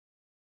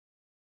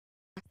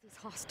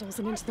hostiles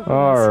and into the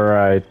ruins.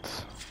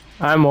 Alright.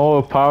 I'm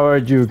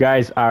overpowered, you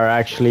guys are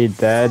actually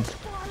dead.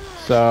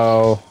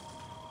 So...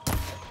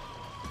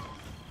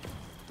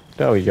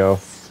 there we go.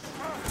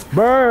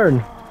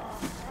 Burn!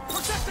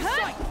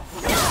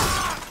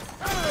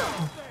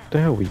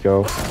 There we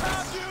go.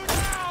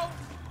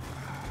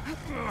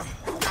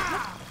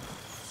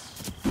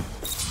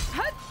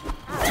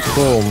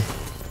 Boom.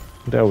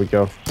 There we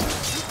go.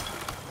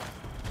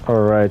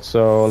 Alright,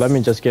 so let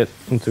me just get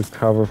into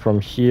cover from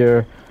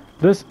here.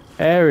 This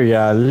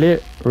area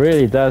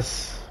really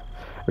does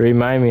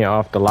remind me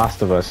of The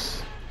Last of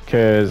Us,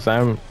 because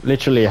I'm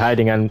literally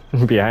hiding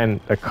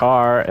behind a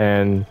car,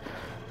 and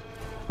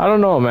I don't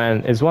know,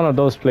 man, it's one of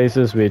those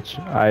places which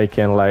I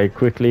can like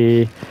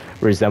quickly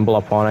resemble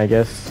upon, I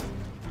guess.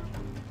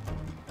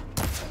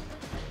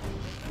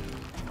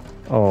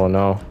 Oh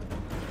no,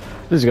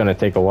 this is gonna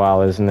take a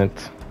while, isn't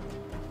it?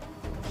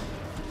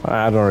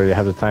 I don't really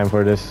have the time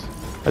for this.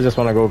 I just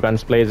want to go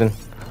guns blazing.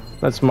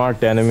 Let's mark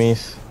the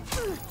enemies.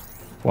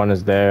 One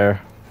is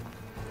there.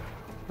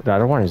 The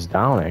other one is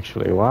down,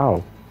 actually.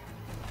 Wow.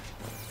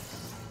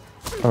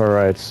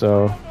 Alright,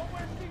 so...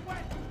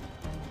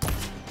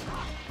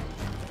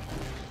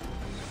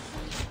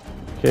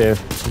 okay,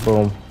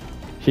 boom.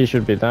 He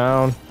should be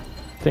down.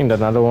 I think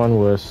another one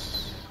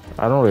was...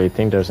 I don't really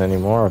think there's any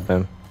more of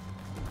them.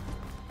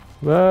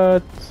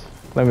 But...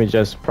 let me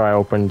just pry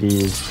open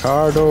these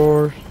car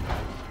doors.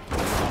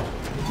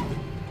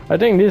 I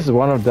think this is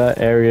one of the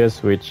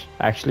areas which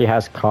actually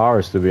has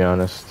cars, to be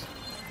honest.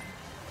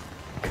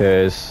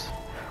 Because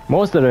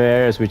most of the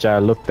areas which I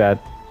looked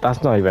at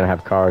does not even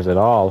have cars at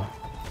all.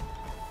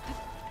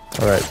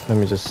 Alright, let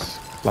me just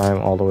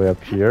climb all the way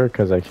up here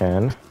because I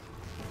can.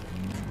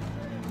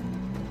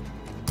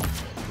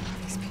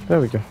 There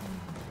we go.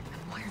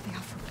 Why are they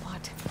out for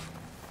blood?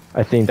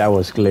 I think that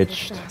was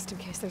glitched. Fast in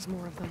case there's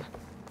more of them.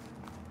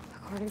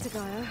 According to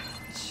Gaia,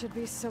 it should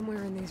be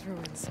somewhere in these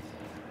ruins.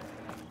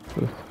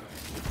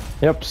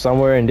 Yep,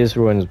 somewhere in these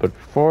ruins, but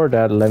before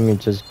that, let me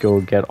just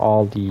go get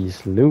all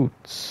these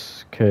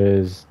loots,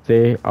 because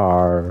they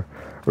are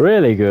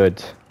really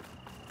good.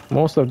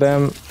 Most of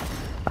them,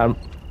 I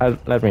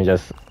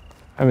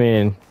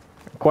mean,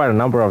 quite a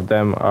number of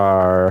them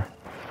are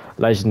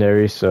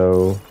legendary,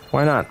 so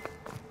why not?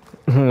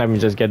 Let me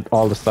just get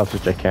all the stuff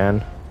which I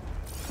can.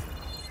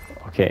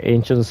 Okay,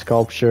 ancient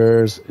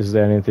sculptures, is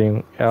there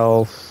anything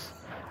else?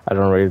 I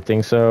don't really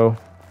think so.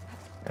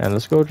 And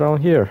let's go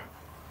down here.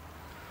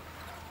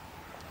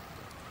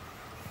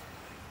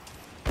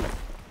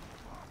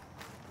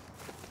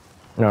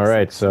 All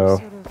right, so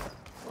Sort of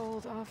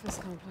old office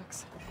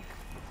complex.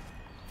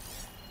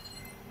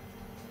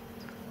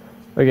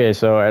 okay,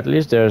 so at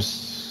least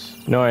there's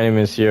no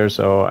enemies here,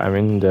 so I'm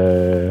in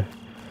the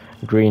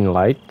green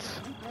light.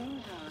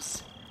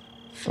 Greenhouse.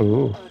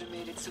 Ooh.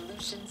 Automated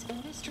solutions,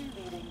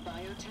 industry-leading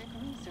biotech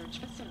research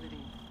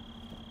facility.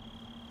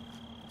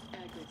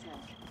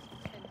 Agritech,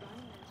 environmental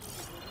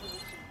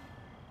remediation,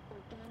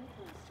 organic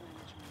waste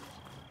management.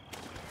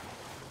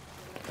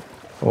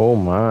 Oh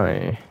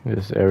my,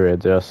 this area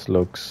just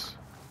looks...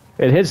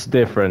 it hits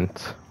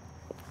different.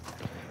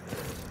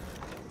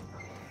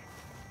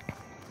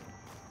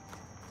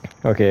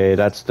 Okay,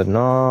 that's the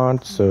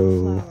knot,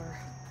 so... Flower.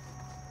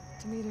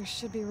 Demeter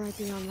should be right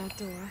beyond that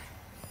door.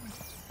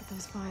 But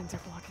those vines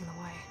are blocking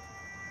the way.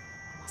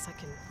 Unless I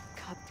can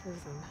cut through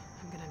them,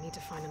 I'm gonna need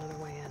to find another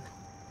way in.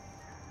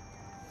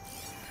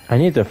 I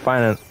need to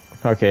find an...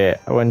 okay,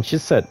 when she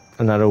said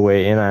another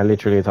way in, I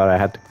literally thought I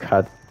had to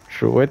cut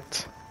through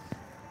it.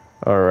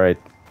 Alright.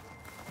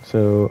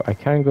 So, I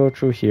can't go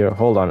through here.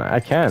 Hold on, I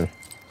can.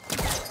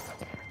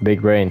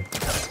 Big brain.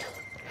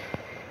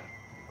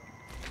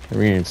 I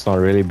mean, it's not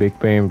really big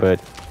brain,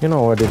 but you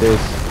know what it is.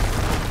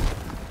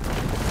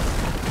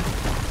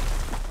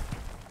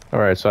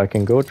 Alright, so I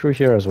can go through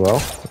here as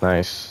well.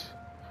 Nice.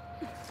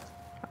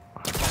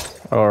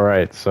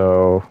 Alright,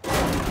 so...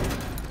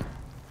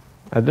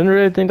 I didn't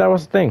really think that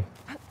was a thing.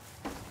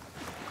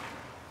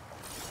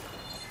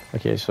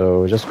 Okay,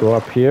 so just go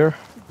up here.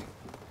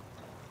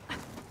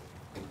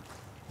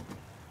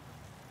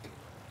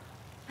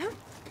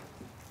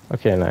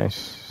 Okay, nice.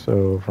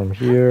 So from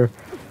here,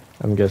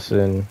 I'm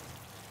guessing...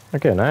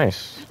 okay,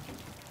 nice.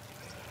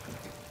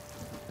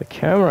 The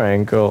camera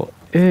angle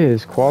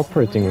is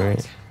cooperating me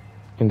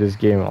in this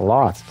game a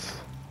lot.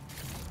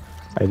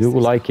 I do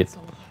like it.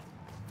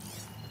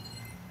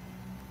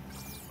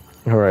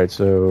 Alright,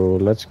 so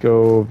let's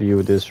go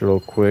view this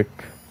real quick.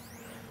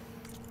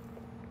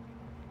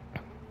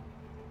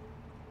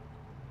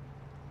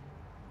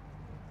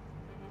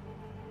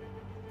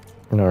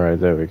 Alright,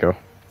 there we go.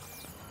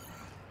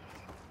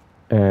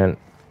 And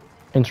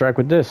interact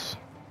with this.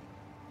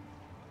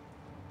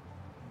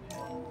 A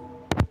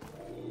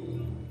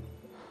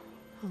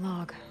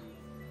log.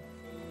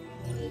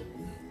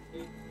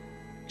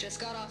 Just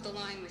got off the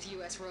line with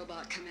U.S.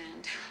 Robot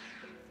Command.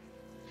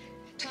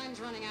 Time's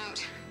running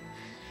out.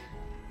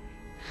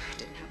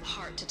 Didn't have the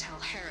heart to tell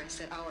Harris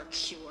that our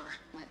cure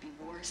might be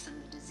worse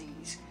than the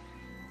disease.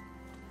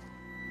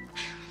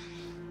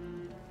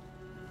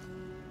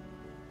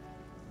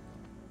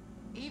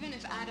 Even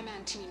if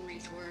adamantine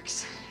wreath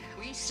works,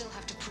 we still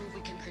have to prove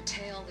we can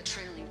curtail the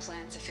trailing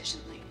plants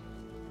efficiently.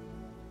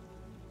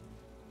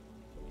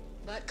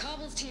 But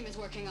Cobble's team is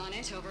working on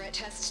it over at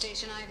Test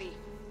Station Ivy.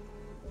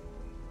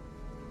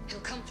 He'll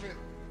come through.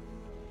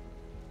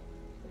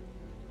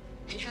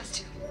 He has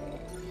to.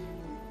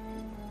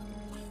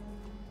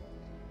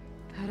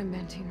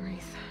 Adamantine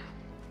wreath.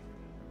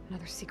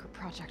 Another secret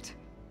project.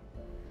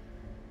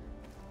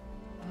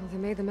 Well, they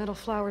made the metal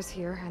flowers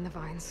here and the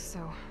vines,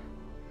 so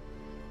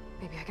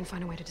maybe I can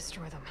find a way to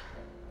destroy them.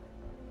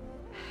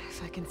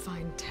 If I can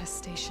find Test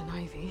Station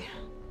Ivy.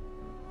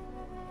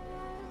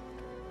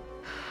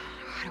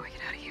 How do I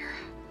get out of here?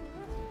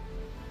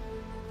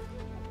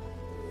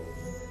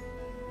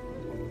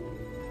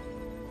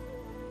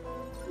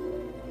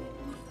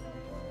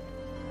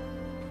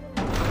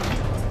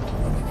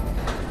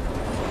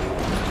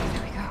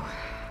 There we go.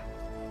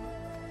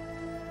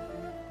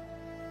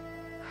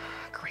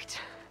 Great.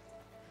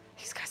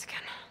 These guys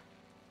again.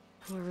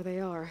 Whoever they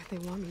are, they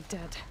want me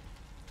dead.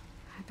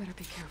 I better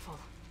be careful.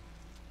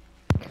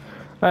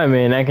 I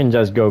mean, I can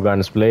just go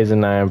guns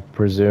blazing, I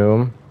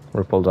presume.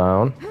 Ripple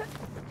down.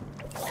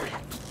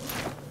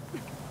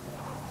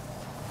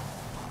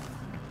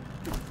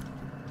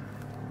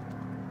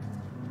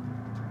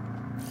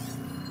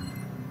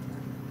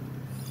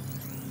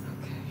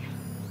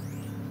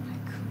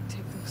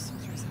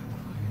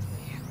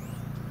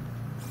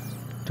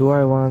 Do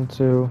I want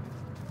to?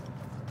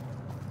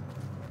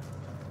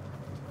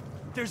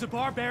 There's a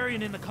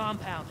barbarian in the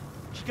compound.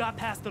 She got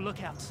past the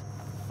lookouts.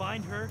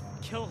 Find her,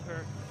 kill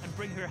her, and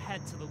bring her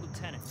head to the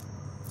lieutenant.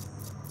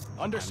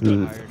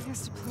 Understood. I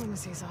guess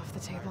diplomacy's off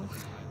the table.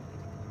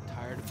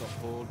 Tired of the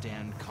whole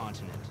damn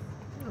continent.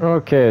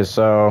 Okay,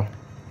 so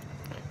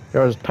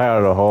you're just tired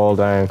of the whole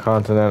damn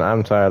continent.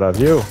 I'm tired of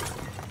you.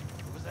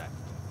 What was that?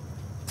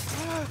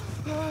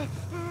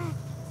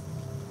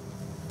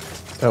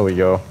 There we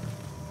go.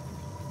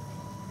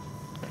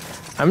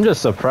 I'm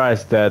just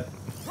surprised that.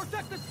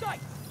 Protect the site!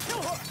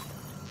 Kill her!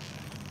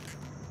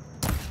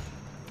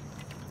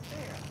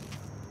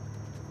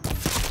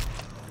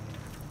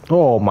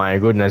 Oh my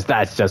goodness,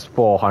 that's just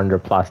 400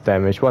 plus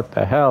damage. What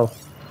the hell?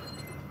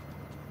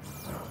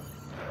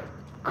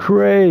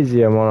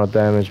 Crazy amount of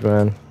damage,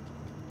 man.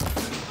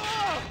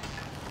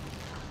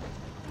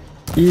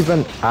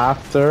 Even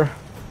after.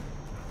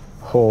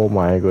 Oh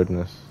my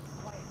goodness.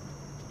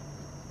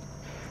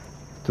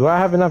 Do I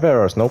have enough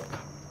arrows? Nope.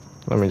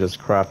 Let me just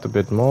craft a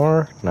bit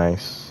more.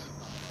 Nice.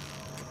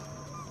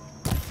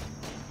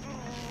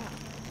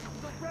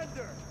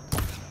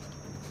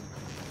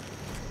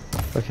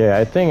 Okay,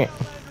 I think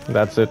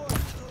that's it.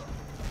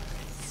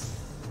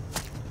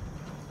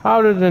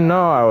 How did they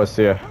know I was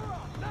here?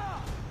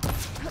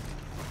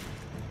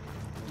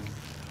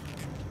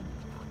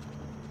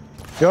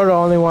 You're the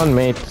only one,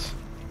 mate.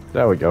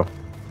 There we go.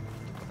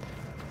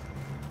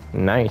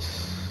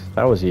 Nice.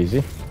 That was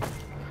easy.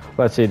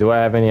 Let's see, do I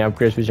have any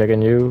upgrades which I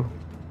can use?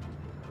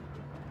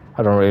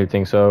 I don't really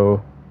think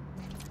so.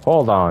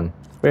 Hold on.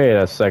 Wait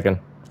a second.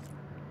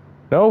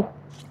 No?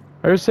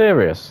 Are you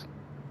serious?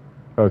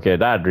 Okay,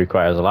 that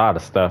requires a lot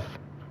of stuff.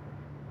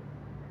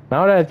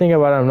 Now that I think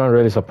about it, I'm not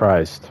really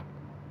surprised.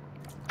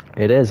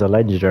 It is a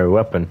legendary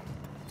weapon.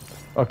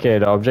 Okay,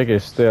 the objective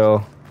is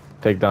still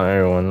take down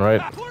everyone,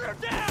 right?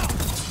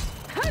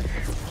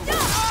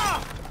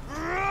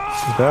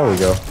 There we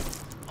go.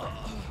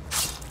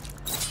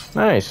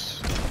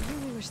 Nice. I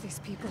really wish these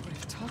people would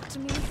have talked to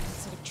me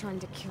instead of trying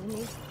to kill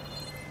me.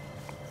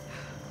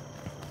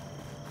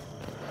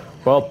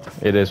 Well,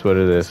 it is what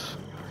it is.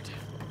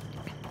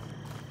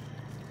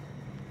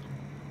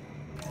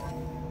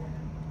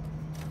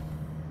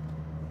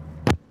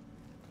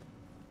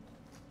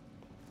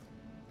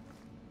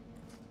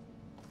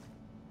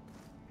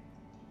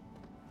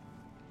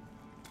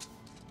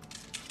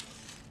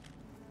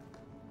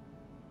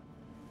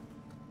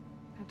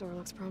 That door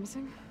looks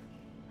promising.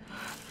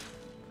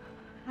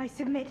 I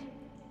submit.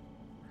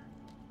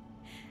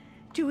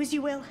 Do as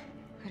you will.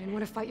 I didn't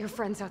want to fight your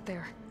friends out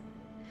there.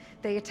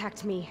 They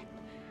attacked me.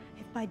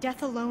 If by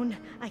death alone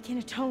I can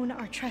atone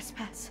our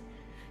trespass.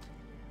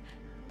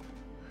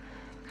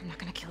 I'm not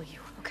gonna kill you,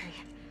 okay?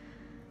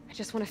 I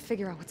just want to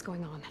figure out what's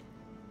going on.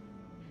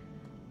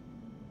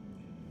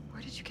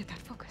 Where did you get that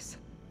focus?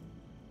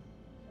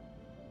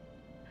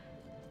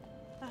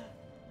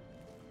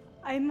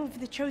 I am of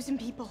the chosen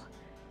people.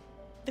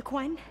 The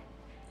Quen.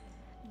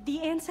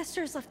 The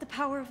ancestors left the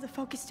power of the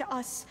focus to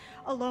us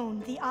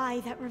alone, the eye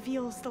that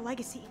reveals the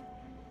legacy.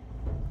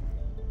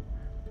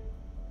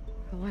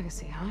 The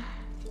legacy, huh?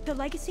 The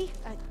legacy?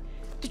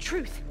 The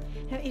truth.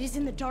 It is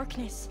in the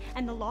darkness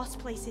and the lost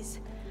places.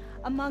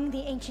 Among the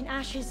ancient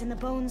ashes and the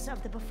bones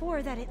of the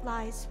before that it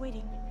lies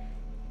waiting.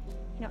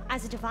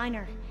 As a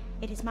diviner,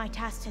 it is my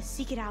task to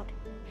seek it out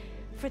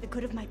for the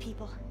good of my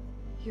people.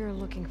 You're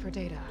looking for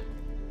data.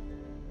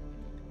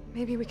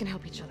 Maybe we can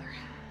help each other.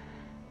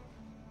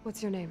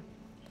 What's your name?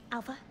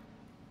 Alpha.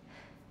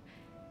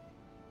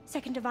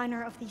 Second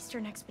diviner of the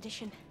Eastern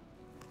Expedition.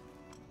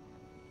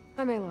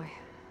 I'm Aloy.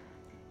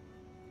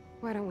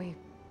 Why don't we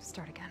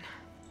start again?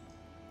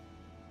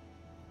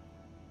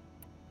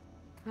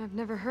 I've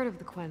never heard of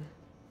the Quen.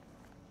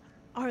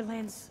 Our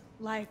lands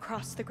lie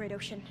across the Great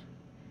Ocean.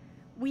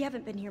 We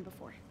haven't been here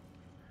before.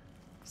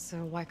 So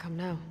why come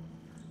now?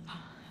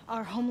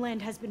 Our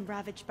homeland has been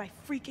ravaged by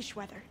freakish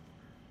weather.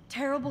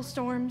 Terrible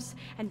storms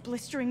and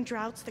blistering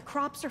droughts. The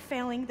crops are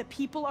failing, the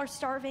people are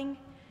starving.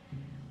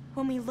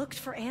 When we looked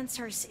for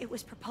answers, it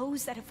was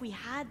proposed that if we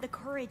had the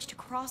courage to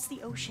cross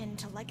the ocean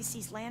to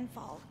Legacy's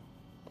landfall,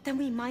 then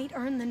we might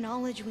earn the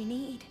knowledge we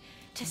need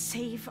to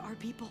save our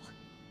people.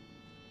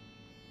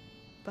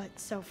 But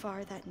so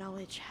far, that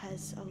knowledge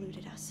has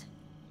eluded us.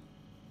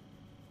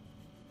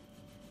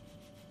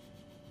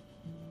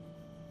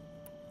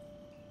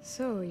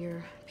 So,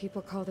 your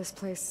people call this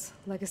place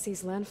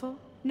Legacy's landfall?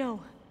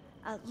 No.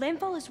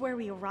 Landfall is where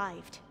we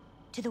arrived.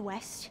 To the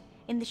west,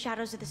 in the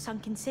shadows of the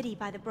sunken city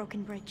by the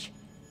broken bridge.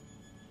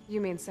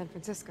 You mean San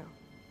Francisco?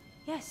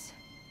 Yes.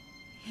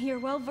 You're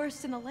well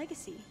versed in the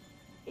Legacy.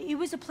 It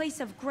was a place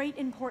of great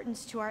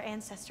importance to our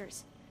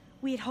ancestors.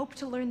 We had hoped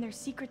to learn their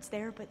secrets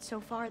there, but so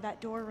far that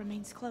door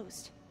remains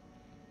closed.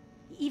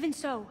 Even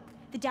so,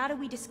 the data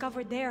we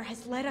discovered there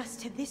has led us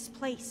to this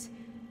place.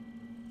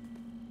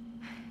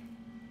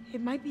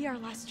 It might be our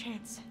last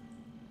chance.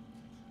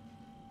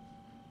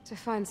 To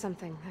find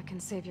something that can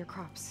save your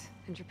crops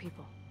and your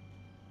people.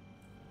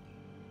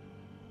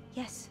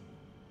 Yes.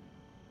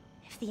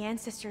 If the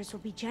ancestors will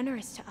be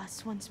generous to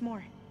us once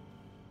more.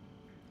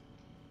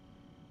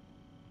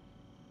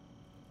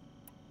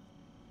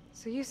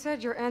 So you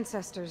said your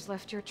ancestors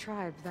left your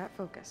tribe that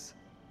focus?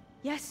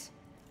 Yes.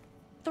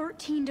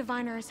 13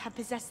 diviners have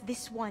possessed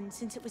this one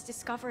since it was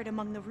discovered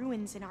among the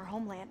ruins in our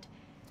homeland.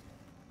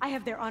 I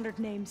have their honored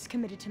names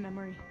committed to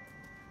memory.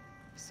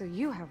 So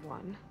you have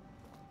one,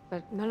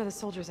 but none of the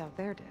soldiers out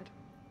there did.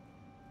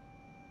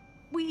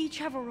 We each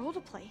have a role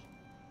to play.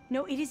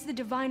 No, it is the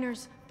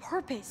diviner's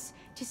purpose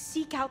to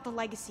seek out the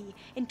legacy,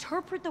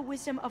 interpret the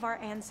wisdom of our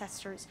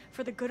ancestors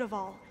for the good of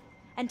all,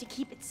 and to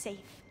keep it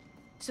safe,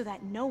 so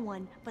that no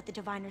one but the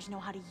diviners know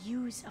how to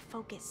use a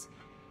focus.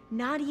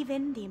 Not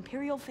even the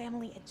Imperial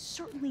family, and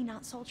certainly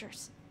not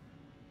soldiers.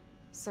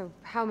 So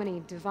how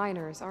many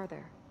diviners are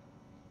there?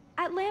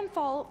 At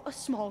Landfall, a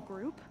small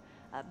group.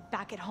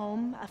 Back at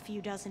home, a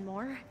few dozen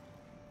more.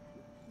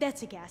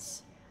 That's a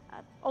guess.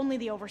 Only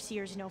the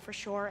overseers know for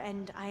sure,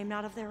 and I am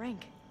not of their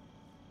rank.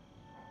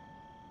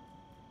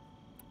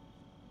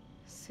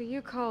 So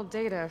you call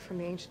data from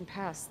the ancient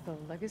past the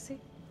legacy?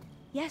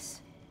 Yes.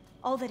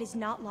 All that is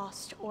not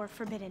lost or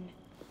forbidden.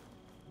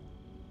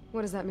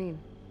 What does that mean?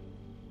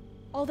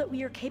 All that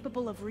we are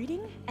capable of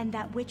reading, and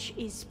that which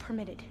is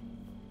permitted.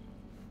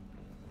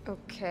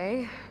 Okay,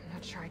 I'm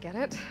not sure I get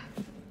it.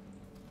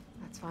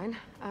 That's fine.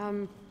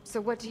 So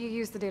what do you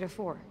use the data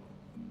for?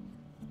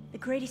 The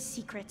greatest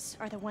secrets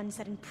are the ones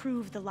that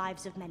improve the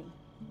lives of many.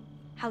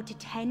 How to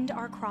tend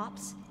our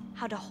crops,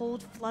 how to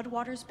hold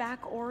floodwaters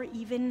back, or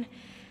even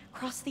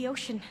cross the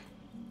ocean.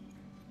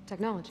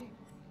 Technology.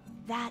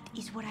 That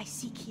is what I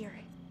seek here.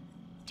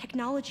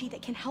 Technology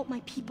that can help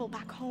my people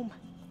back home.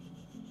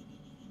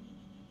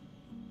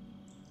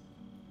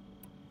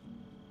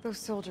 Those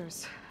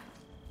soldiers,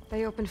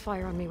 they opened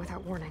fire on me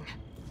without warning.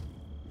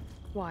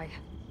 Why?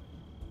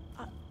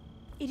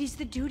 It is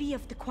the duty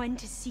of the Quen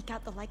to seek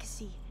out the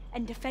legacy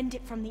and defend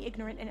it from the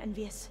ignorant and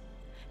envious.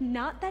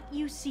 Not that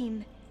you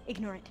seem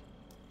ignorant.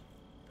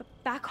 But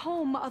back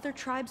home, other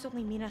tribes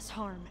only mean us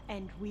harm,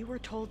 and we were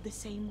told the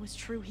same was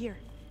true here.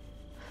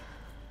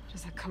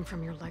 Does that come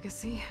from your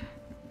legacy?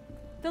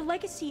 The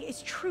legacy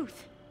is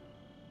truth.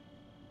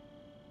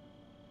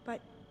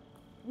 But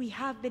we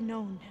have been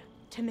known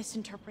to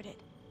misinterpret it.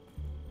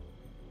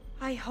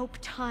 I hope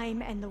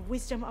time and the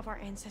wisdom of our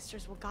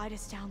ancestors will guide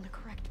us down the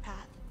correct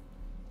path.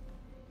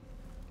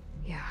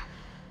 Yeah.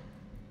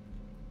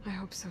 I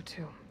hope so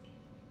too.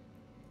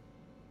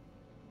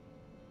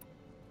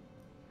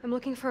 I'm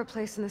looking for a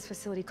place in this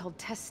facility called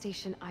Test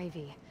Station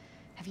Ivy.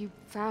 Have you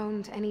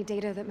found any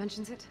data that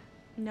mentions it?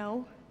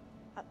 No.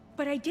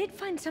 But I did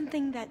find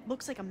something that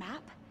looks like a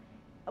map.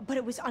 But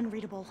it was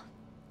unreadable.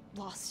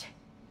 Lost.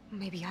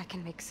 Maybe I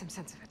can make some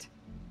sense of it.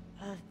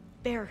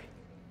 There.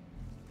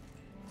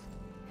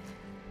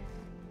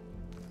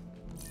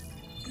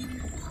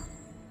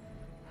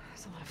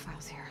 There's a lot of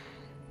files here.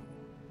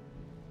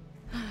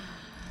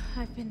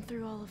 I've been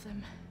through all of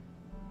them.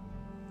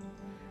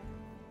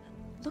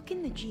 Look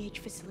in the GH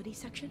facility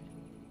section.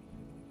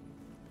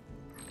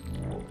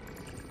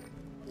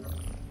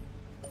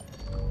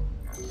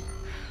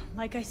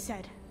 Like I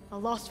said, a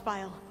lost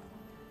file.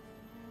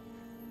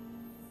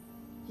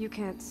 You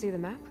can't see the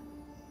map?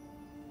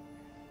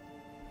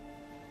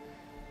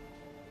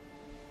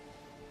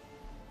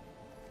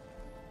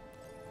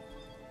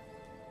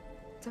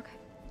 It's okay.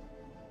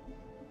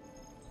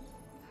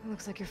 It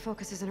looks like your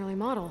focus is an early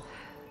model.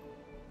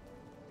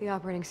 The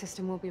operating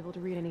system won't be able to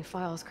read any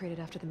files created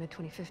after the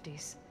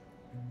mid-2050s.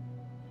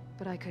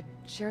 But I could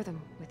share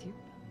them with you.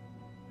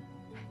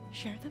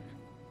 Share them?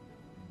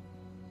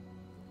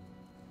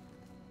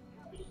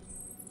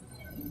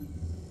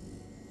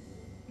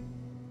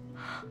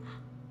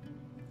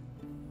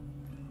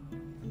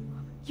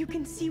 You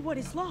can see what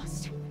is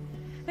lost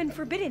and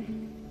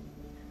forbidden.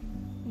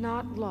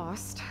 Not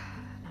lost,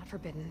 not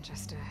forbidden,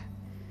 just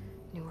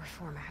a newer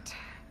format.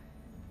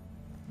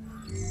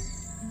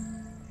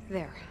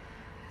 There.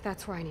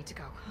 That's where I need to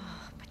go.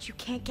 But you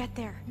can't get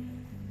there.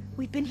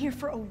 We've been here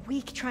for a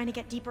week trying to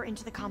get deeper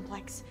into the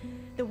complex.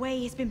 The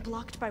way has been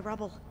blocked by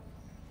rubble.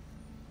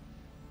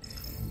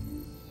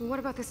 What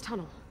about this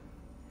tunnel?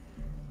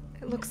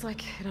 It looks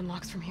like it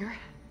unlocks from here.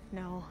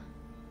 No.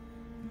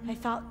 I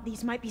thought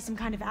these might be some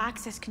kind of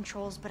access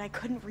controls, but I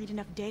couldn't read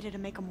enough data to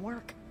make them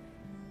work.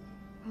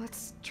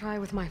 Let's try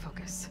with my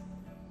focus,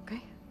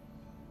 okay?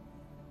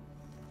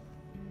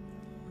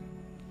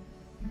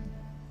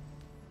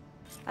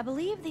 I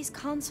believe these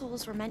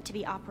consoles were meant to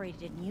be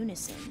operated in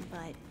unison,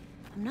 but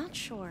I'm not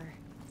sure.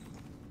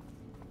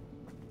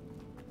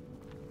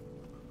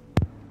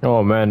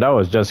 Oh man, that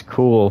was just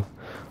cool.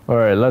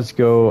 Alright, let's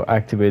go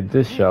activate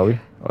this, shall we?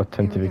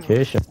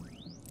 Authentication.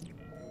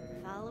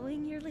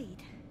 Following your lead.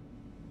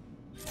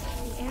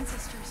 The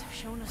ancestors have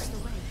shown us the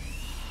way.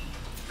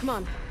 Come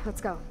on,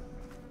 let's go.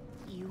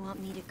 You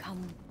want me to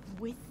come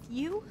with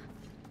you?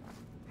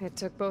 It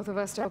took both of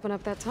us to open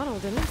up that tunnel,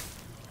 didn't it?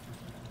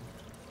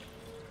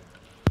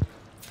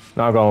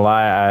 Not gonna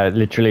lie, I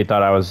literally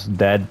thought I was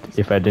dead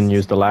if I didn't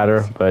use the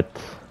ladder, but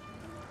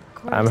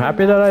I'm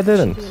happy that I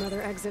didn't. Should be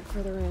another exit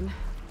further in.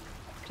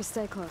 Just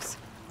stay close.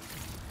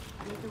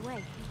 Lead the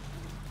way.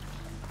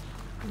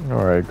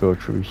 Alright, go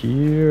through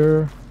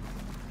here.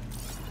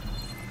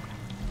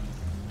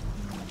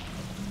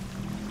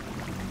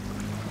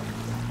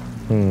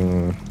 I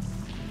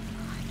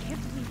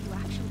can't believe you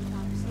actually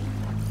thought of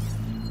saving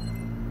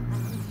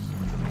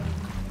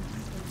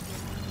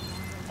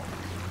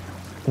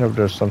Yep,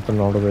 there's something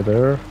all the way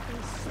there. They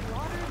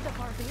slaughtered the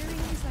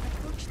barbarians that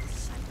approached the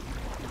site.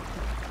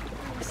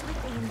 It was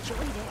like they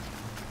enjoyed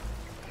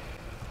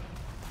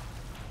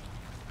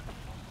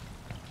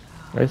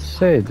it. I'd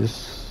say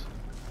this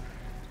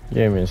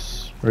game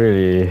is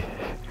really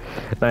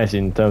nice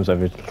in terms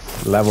of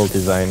its level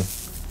design.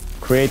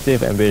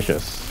 Creative,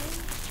 ambitious.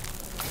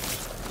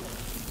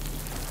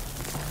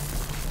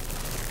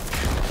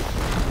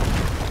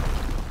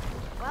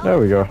 Well, There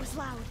we go. that was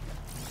loud.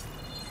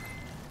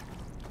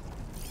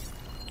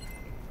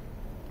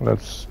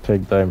 Let's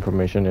take the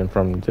information in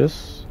from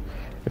this,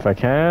 if I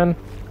can.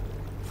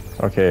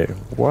 Okay,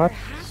 what? There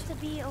has to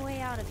be a way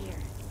out of here.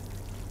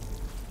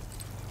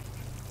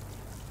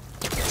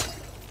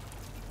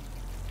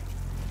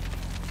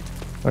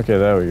 Okay,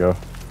 there we go.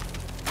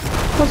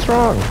 What's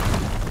wrong?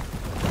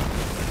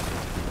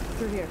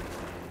 Through here.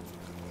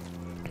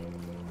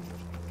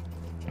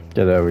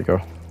 Yeah, there we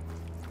go.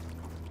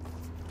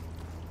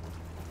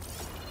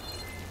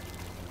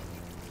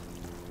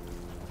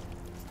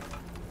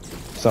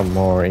 Some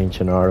more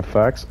ancient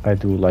artifacts. I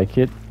do like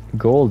it.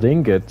 Gold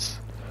ingots.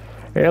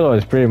 Aloy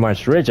is pretty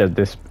much rich at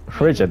this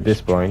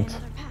point.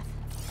 Another path.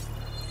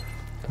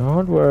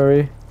 Don't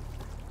worry.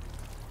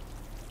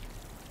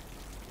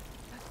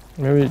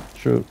 Maybe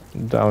through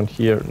down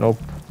here. Nope.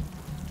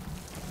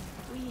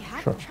 We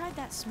hadn't Sure. tried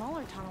that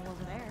smaller tunnel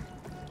over there.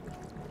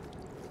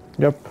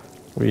 Yep,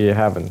 we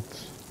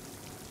haven't.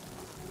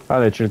 I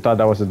literally thought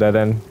that was a dead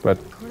end, but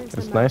According to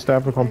it's the nice to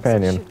have a map, the exit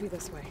companion. should be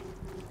this way.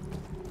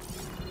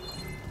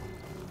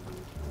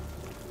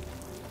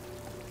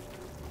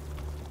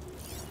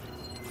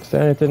 Is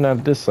there anything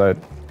at this side?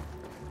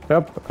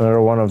 Yep,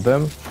 another one of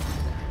them.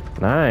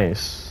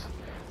 Nice.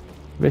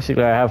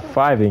 Basically, I have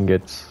 5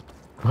 ingots.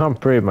 I'm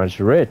pretty much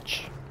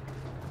rich.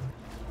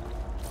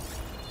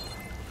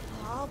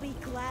 I'll be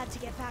glad to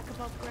get back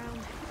above ground.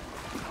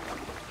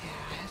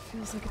 Yeah, it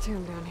feels like a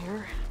tomb down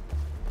here.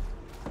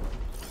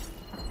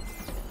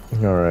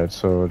 Alright,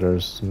 so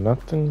there's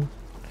nothing.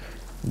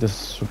 This is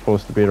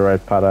supposed to be the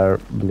right path, I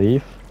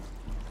believe.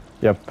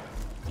 Yep.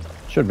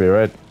 Should be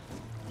right.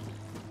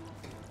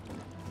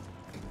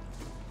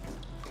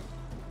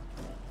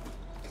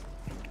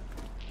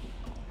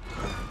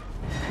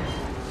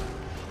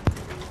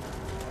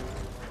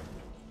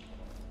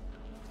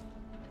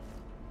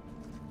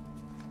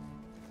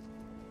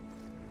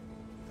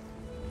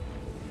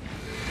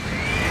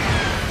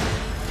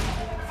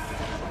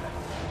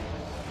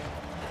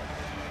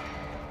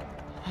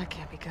 That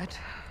can't be good.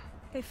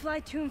 They fly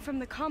to and from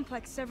the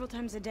complex several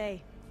times a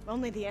day.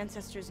 Only the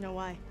ancestors know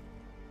why.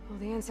 Well,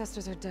 the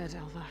ancestors are dead,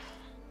 Elva.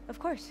 Of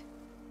course.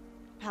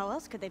 How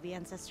else could they be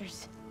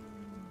ancestors?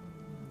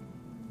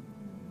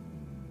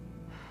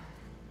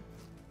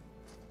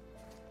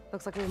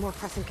 Looks like we have more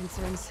pressing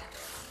concerns.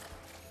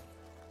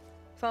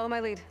 Follow my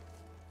lead.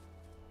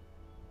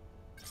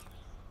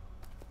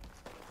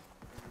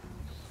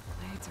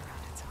 Blades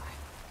around its eye.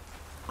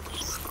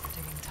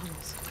 Digging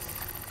tunnels.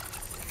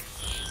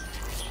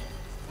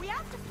 We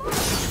have to follow!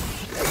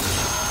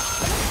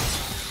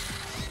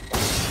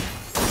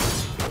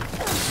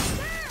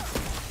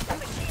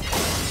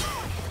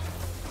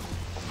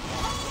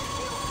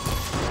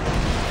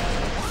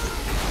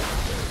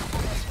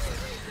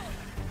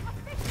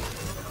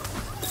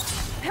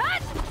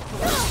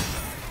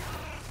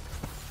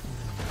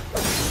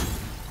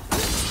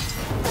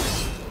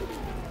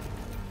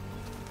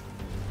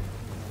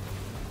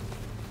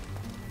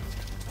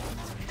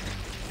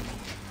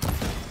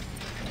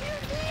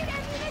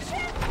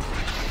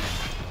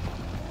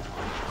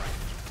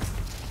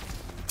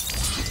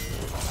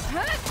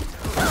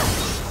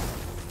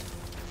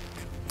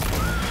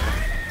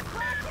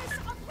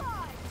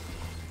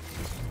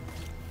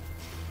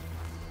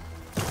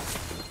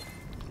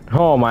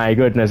 Oh my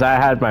goodness, I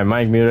had my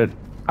mic muted.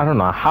 I don't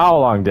know how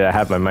long did I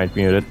have my mic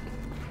muted.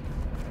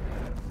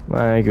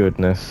 My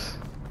goodness.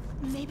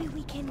 Maybe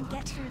we can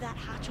get through that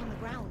hatch on the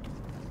ground.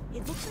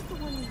 It looks like the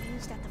one we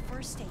used at the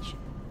first station.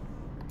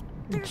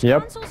 There's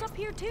consoles up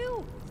here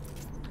too.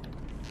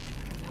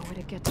 No way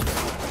to get to it.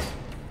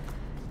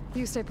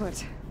 You stay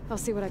put. I'll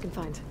see what I can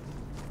find.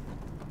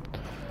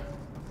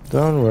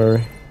 Don't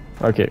worry.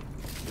 Okay.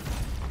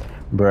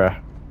 Bruh.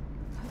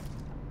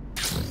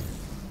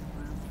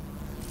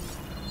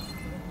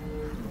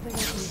 I don't think I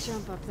can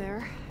jump up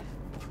there.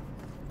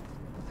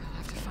 I'll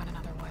have to find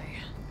another way.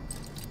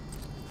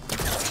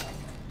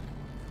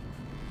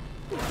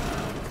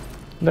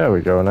 There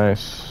we go,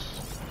 nice.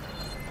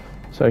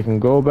 So I can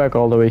go back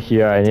all the way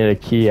here. I need a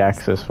key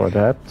access for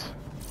that.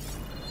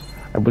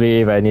 I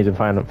believe I need to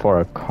find it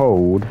for a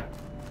code.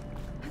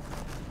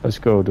 Let's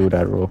go do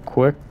that real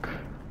quick.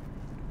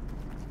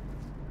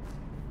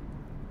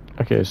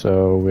 Okay,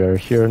 so we are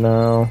here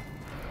now.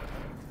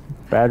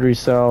 Battery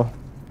cell.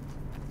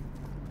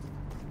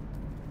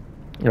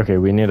 Okay,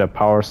 we need a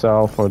power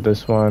cell for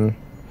this one.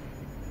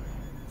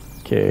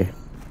 Okay.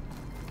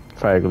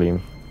 Fire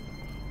gleam.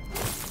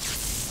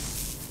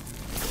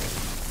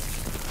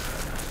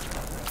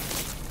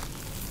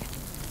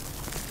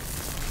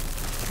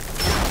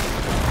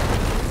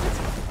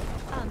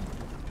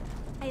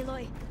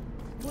 Aloy,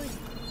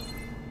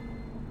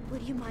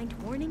 would you mind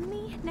warning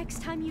me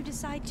next time you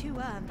decide to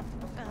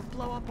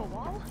blow up a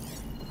wall?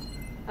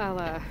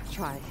 I'll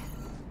try.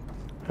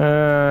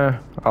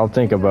 I'll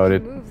think about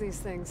it. Move these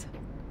things.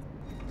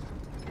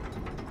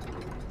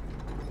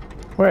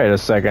 Wait a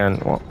second.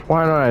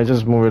 Why don't I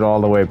just move it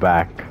all the way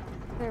back?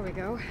 There we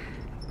go.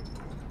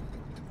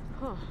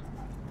 Huh.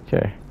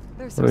 Okay.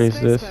 There's some Release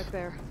space this. back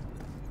there.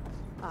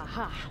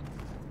 Aha.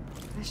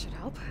 This should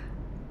help.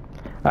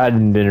 I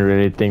didn't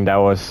really think that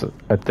was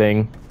a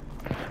thing.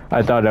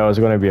 I thought there was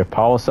going to be a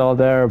power cell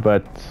there,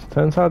 but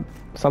turns out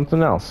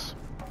something else.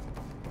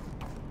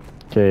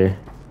 Okay.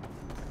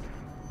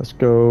 Let's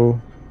go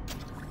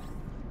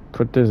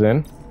put this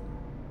in.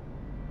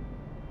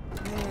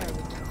 There we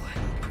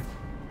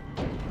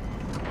go.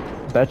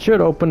 That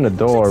should open the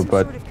door, Looks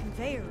like but some sort of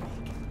conveyor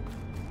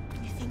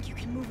rig. You think you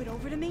can move it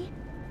over to me?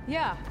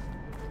 Yeah.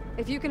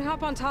 If you can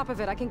hop on top of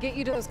it, I can get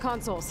you to those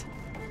consoles.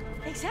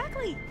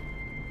 Exactly.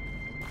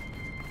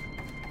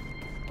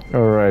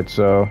 alright,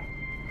 so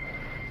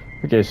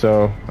okay,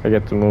 so I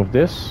get to move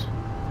this.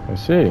 I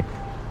see.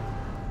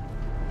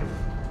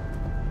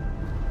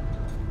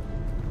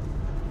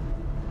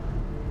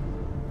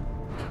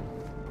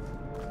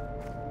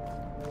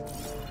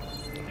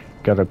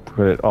 Gotta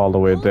put it all the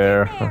way Hold it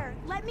there. there.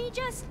 Let me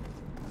just...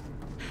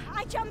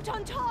 I jumped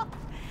on top.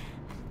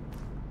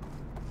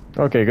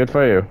 Okay, good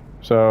for you.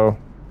 So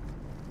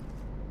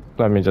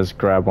let me just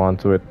grab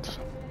onto it.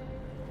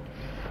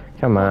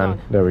 Come on.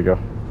 There we go.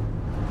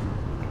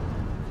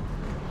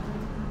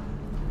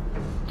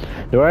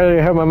 Do I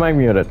have my mic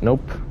muted?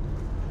 Nope.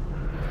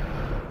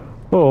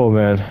 Oh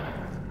man,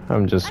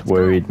 I'm just Let's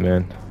worried, go.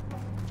 man.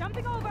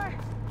 Jumping over.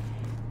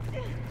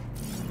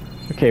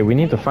 Okay, we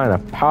need to find a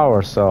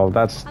power cell.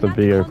 That's the I'm at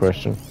the bigger console.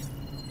 question.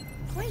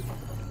 Wait.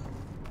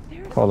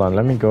 There it Hold on,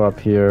 let me go up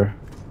here.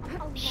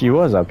 is. She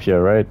was up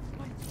here, right?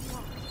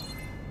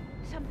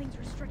 Something's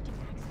restricting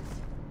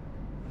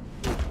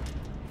access.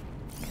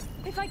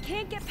 If I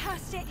can't get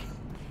past it,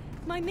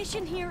 my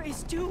mission here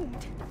is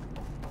doomed.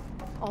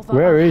 Although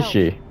Where I'll is help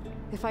she?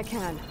 if I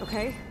can,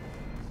 okay?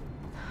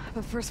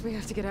 But first we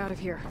have to get out of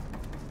here.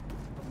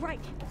 Right.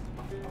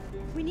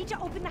 We need to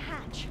open the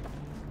hatch.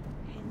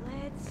 Okay,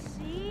 let's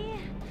see.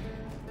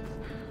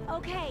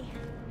 Okay.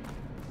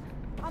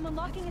 I'm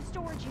unlocking a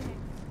storage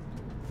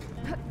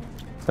unit.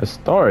 A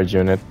storage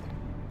unit.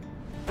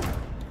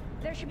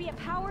 There should be a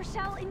power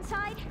cell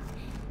inside.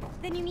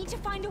 Then you need to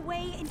find a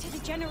way into the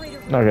generator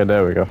room. Okay,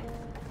 there we go.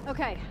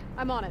 Okay,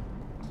 I'm on it.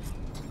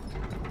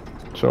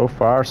 So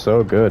far,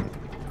 so good.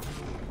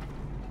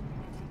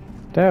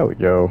 There we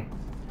go.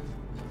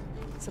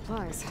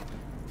 Supplies.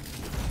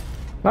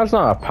 That's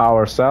not a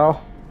power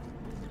cell.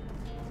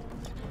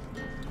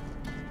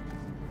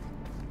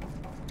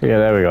 Yeah,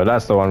 there we go.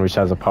 That's the one which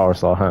has a power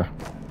cell, huh?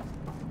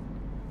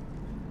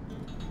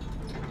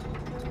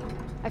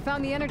 I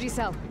found the energy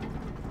cell.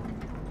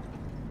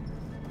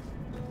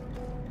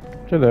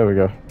 Okay, there we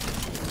go.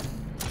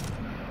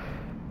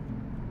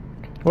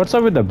 What's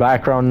up with the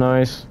background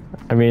noise?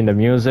 I mean the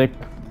music.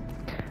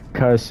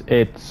 Because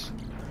it's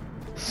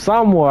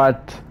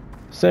somewhat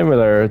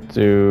similar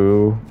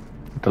to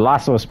The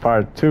Last of Us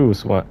Part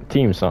 2's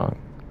theme song.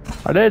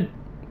 Are they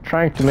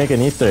trying to make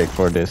an Easter egg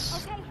for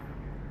this? Okay.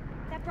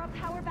 That brought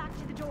power back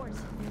to the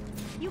doors.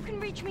 You can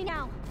reach me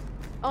now.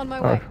 On my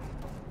way.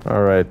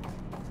 Alright.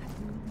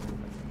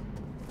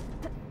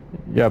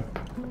 Yep.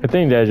 I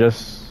think they're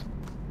just...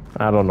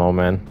 I don't know,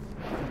 man.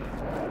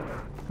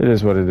 It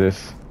is what it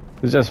is.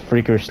 It's just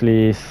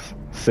freakishly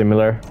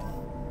similar.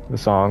 The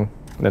song,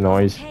 the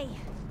noise. Okay.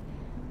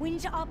 We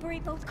need to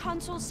operate both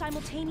consoles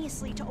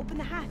simultaneously to open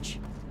the hatch.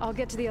 I'll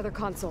get to the other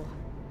console.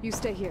 You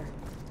stay here.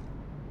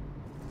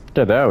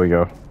 Yeah, there we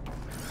go.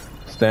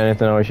 there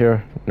anything over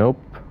here? Nope.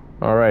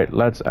 Alright,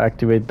 let's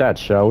activate that,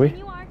 shall we?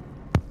 You are.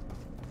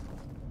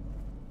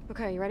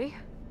 Okay, you ready?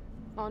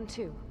 On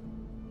 2.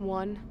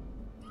 1,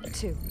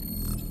 2.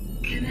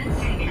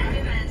 Commencing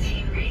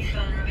adamantine wreath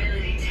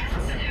vulnerability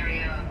test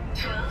scenario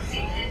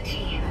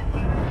 12C15.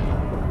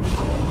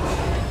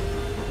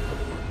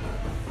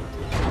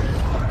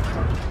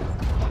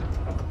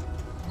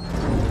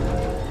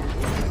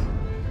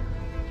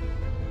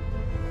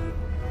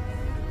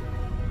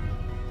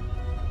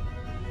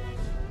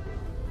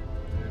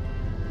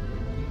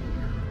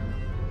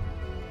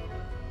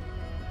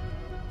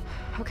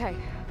 Okay,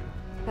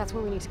 that's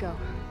where we need to go.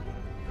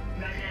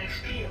 Magnetic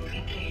field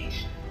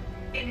engaged.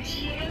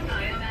 Initiating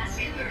biomass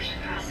conversion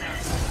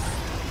process.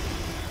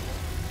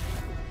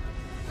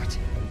 What?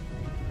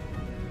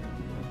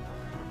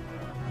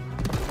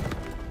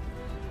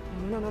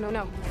 No, no, no,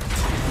 no.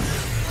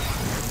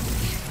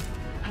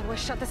 How do I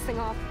shut this thing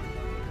off?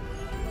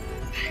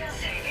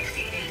 Failsafe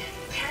exceeded.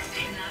 Test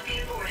cannot be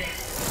aborted.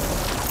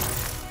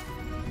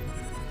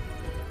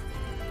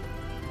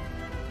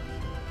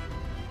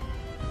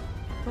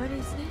 What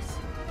is this?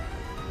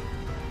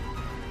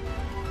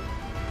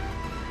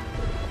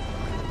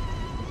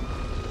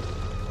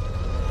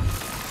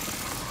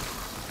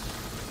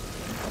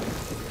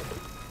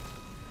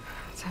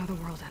 That's how the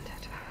world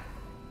ended.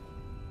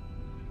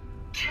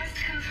 Test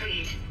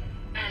complete.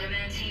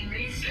 Adamantine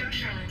wreath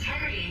structural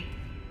integrity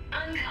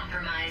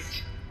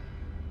uncompromised.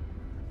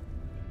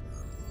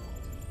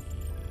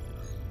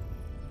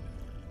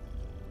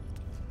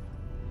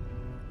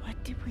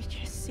 What did we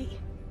just see?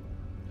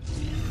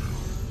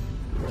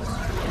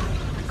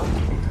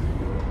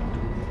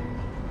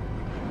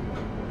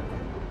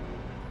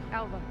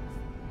 Alva.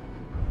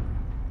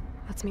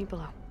 Let's meet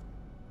below.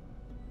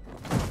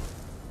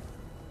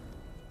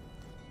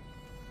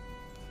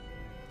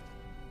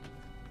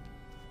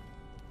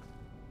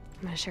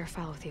 I'm gonna share a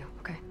file with you,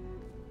 okay?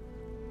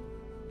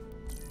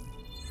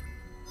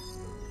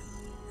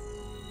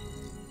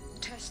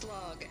 Test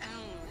log.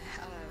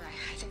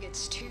 I think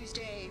it's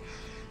Tuesday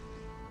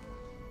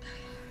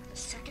the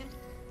 2nd.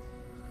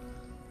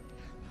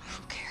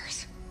 Who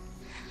cares?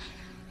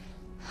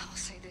 I'll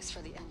say this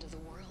for the end of the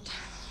world.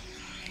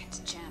 It's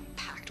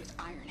jam-packed with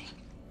irony.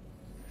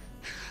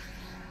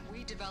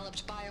 We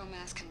developed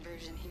biomass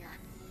conversion here.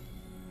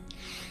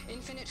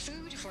 Infinite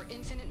food for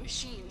infinite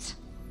machines.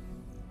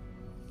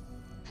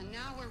 And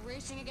now we're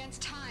racing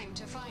against time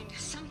to find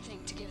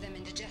something to give them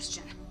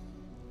indigestion.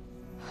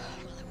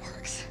 Well, it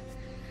works.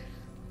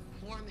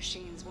 War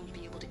machines won't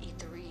be able to eat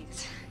the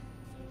wreaths.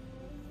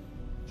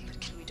 But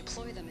can we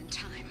deploy them in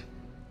time?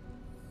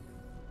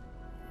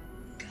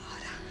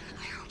 God,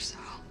 I hope so.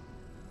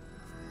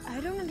 I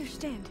don't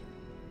understand.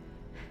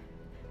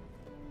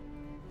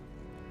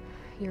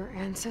 Your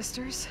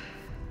ancestors?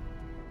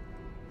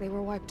 They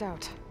were wiped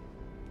out.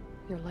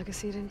 Your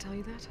legacy didn't tell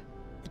you that?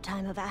 The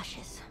time of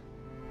ashes.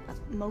 But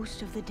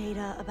most of the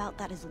data about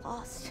that is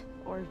lost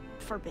or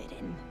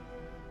forbidden.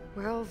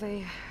 Well,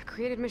 they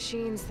created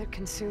machines that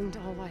consumed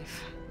all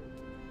life.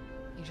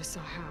 You just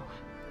saw how.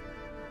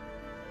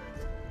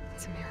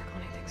 It's a miracle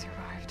anything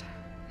survived.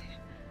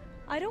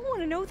 I don't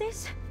want to know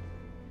this.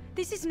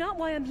 This is not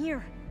why I'm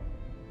here.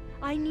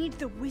 I need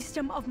the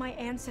wisdom of my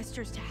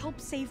ancestors to help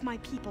save my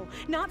people,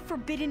 not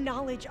forbidden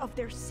knowledge of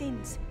their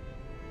sins.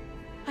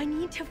 I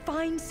need to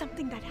find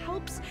something that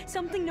helps,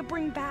 something to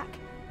bring back.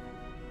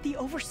 The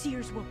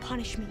overseers will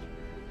punish me.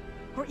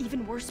 Or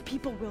even worse,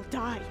 people will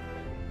die.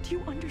 Do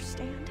you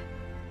understand?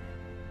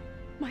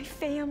 My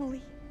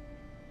family.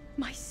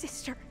 My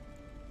sister.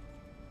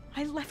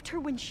 I left her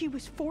when she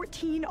was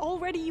 14.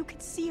 Already you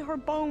could see her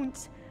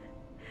bones.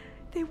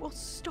 They will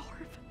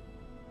starve.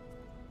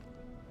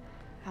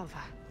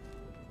 Alva.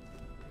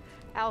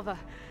 Alva.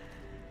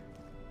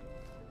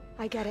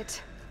 I get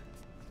it.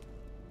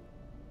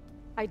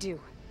 I do.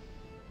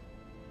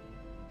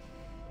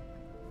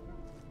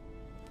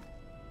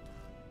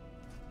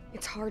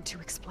 It's hard to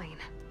explain,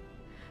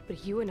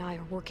 but you and I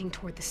are working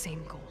toward the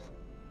same goal.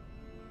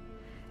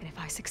 And if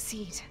I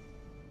succeed,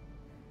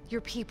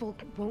 your people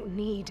won't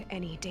need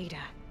any data.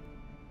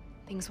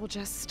 Things will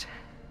just...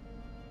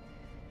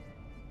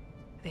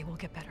 they will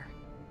get better.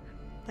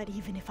 But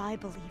even if I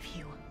believe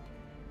you,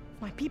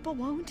 my people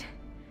won't.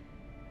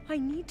 I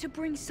need to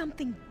bring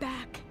something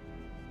back.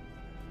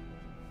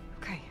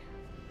 Okay.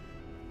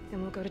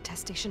 Then we'll go to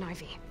Test Station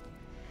Ivy.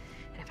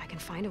 And if I can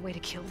find a way to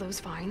kill those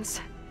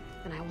vines,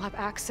 then I will have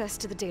access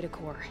to the data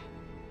core.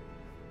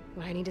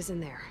 What I need is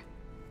in there.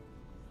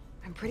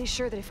 I'm pretty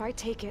sure that if I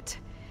take it,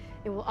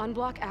 it will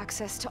unblock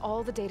access to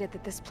all the data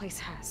that this place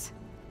has.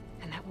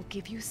 And that will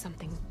give you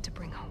something to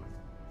bring home.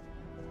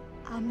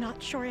 I'm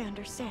not sure I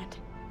understand.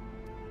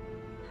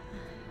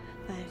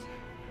 But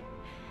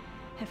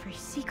every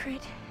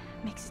secret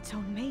makes its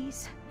own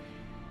maze.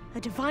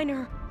 A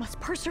diviner must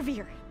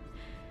persevere.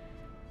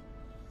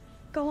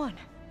 Go on.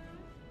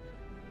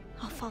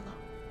 I'll follow.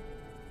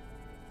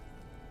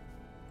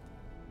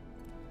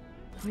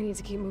 We need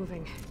to keep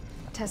moving.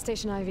 Test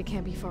Station Ivy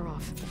can't be far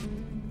off.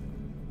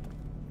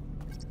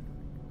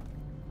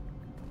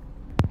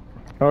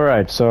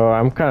 Alright, so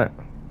I'm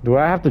Do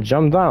I have to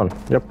jump down?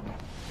 Yep.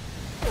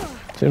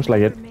 Seems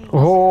like it.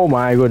 Oh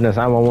my goodness,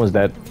 I'm almost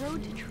dead. The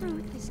road to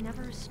truth is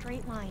never a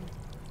straight line.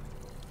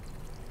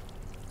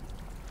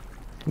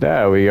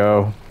 There we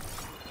go.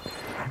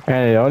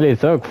 And it only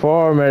took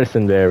 4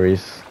 medicine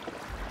berries.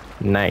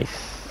 Nice.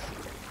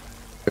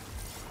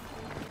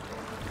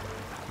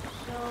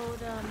 So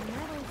the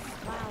metal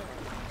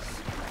flowers,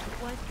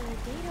 what the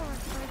data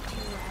referred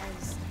to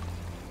as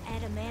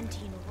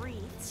adamantine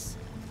wreaths,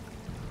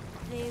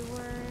 they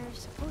were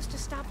supposed to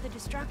stop the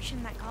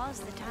destruction that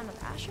caused the Time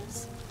of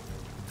Ashes?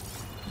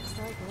 Is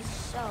that good?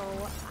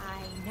 So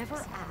I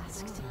never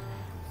asked.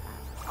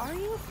 Are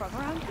you from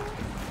around here?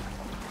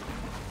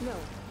 No,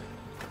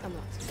 I'm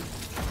not.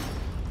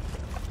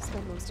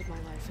 Spent most of my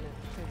life in a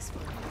place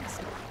full of things.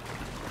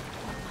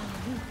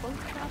 We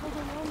both traveled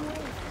a long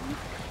way.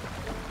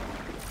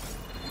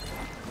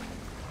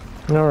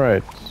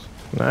 Alright.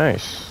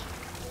 Nice.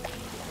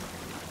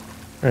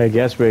 I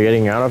guess we're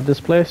getting out of this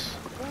place.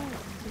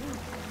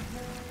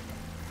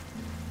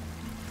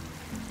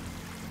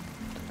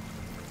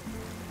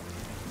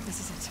 This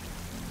is it.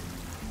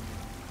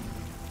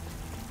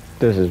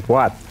 This is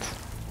what?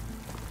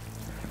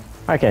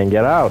 I can't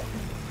get out.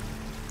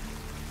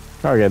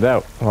 Okay,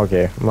 that.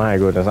 Okay, my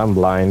goodness, I'm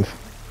blind.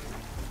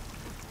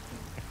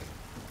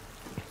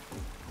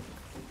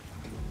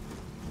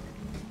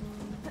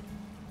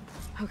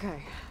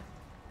 Okay.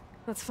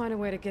 Let's find a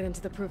way to get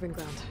into the proving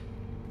ground.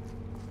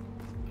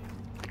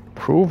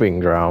 Proving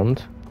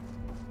ground?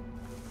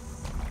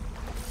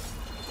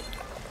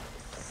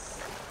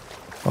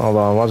 Hold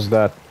on, what's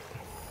that?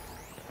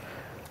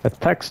 A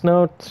text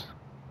note?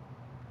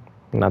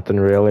 Nothing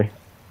really.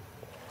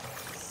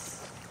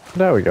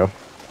 There we go.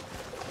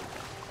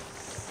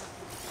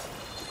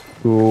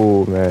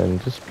 Ooh, man,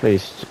 this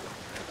place.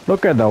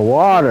 Look at the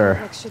water.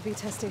 That should be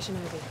test station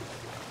Ivy. Well,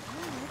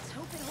 let's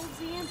hope it holds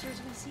the answers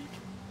we seek.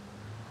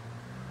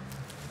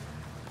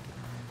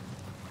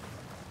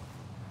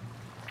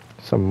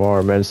 Some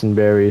more medicine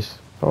berries.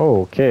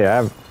 Oh, okay,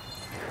 I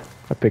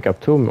pick up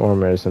 2 more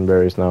medicine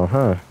berries now,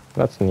 huh?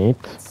 That's neat.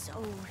 So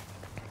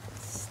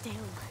still.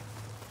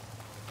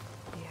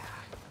 Yeah.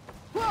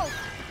 Whoa!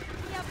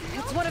 Yep,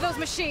 It's one of those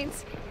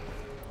machines.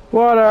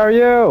 What are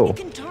you? it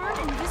can turn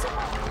invisible.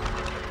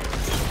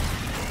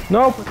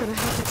 Nope. We're gonna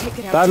have to take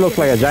it out. That to looks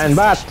get like a into giant the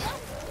bat. station.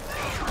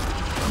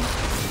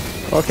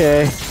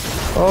 Okay.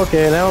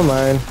 Okay, never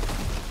mind.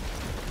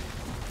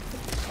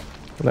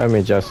 Let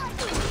me just...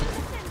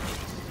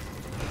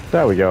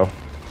 There we go.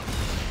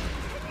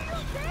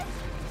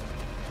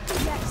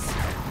 Yes.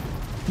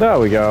 There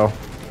we go.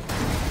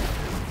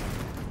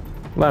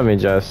 Let me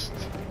just...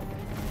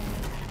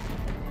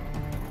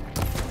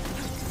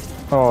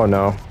 Oh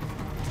no.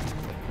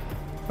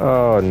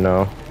 Oh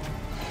no.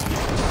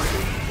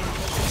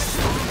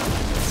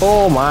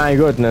 Oh my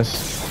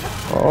goodness.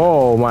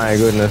 Oh my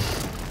goodness.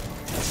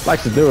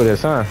 Likes to do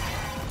this, huh?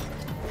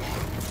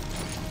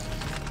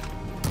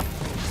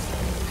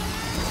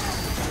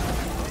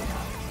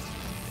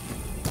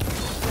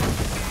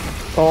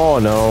 Oh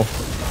no.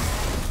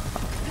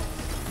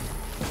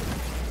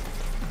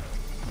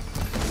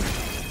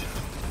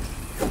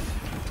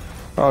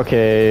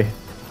 Okay.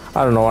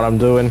 I don't know what I'm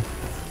doing.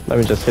 Let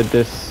me just hit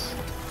this.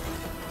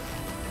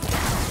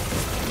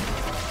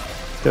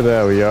 Okay,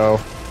 there we go.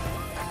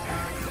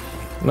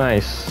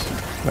 Nice.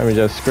 Let me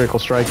just critical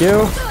strike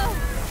you.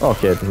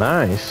 Okay,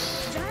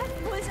 nice.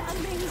 That was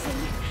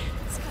amazing.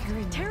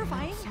 Scary,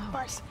 Terrifying,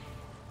 but Is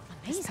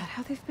amazing. that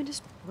how they've been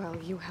Well,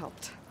 you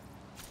helped.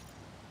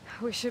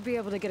 We should be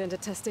able to get into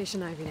test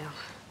station Ivy now.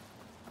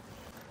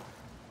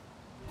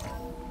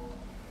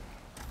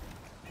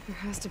 There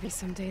has to be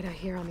some data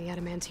here on the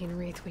adamantine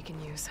wreath we can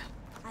use.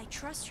 I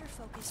trust your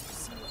focus to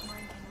see what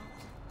mine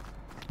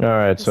cannot.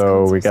 Alright, This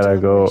so we console's still gotta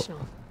go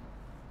operational.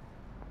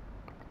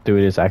 do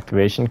this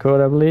activation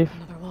code, I believe.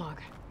 Another log.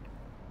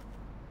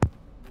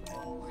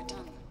 We're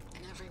done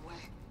in every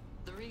way.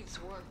 The wreaths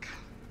work,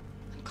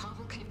 and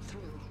Cobble came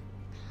through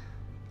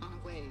on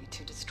a way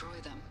to destroy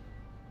them.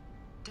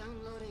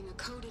 Downloading a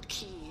coded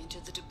key into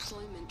the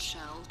deployment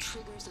shell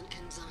triggers an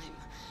enzyme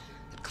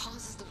that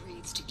causes the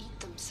wreaths to eat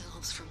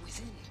themselves from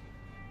within.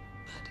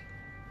 But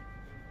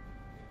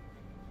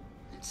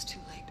it's too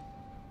late.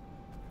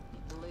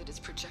 The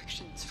latest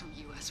projections from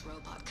U.S.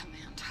 Robot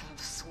Command have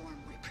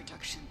swarm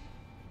reproduction,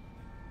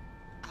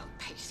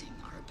 outpacing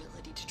our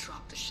ability to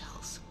drop the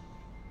shells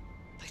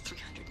by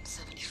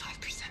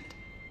 375%.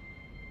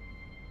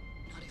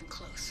 Not even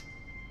close.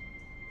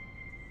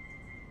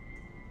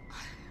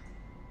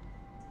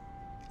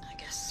 I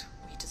guess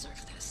we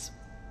deserve this.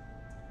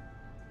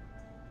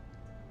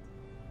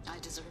 I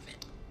deserve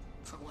it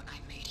for what I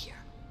made here.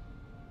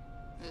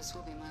 This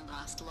will be my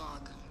last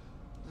log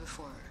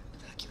before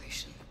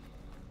evacuation.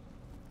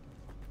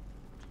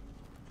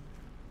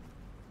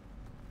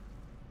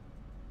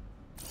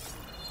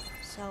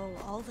 So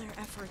all their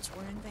efforts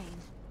were in vain.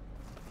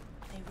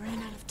 They ran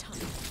out of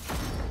time.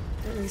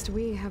 At least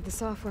we have the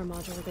software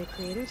module they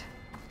created.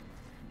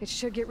 It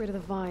should get rid of the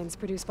vines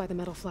produced by the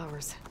metal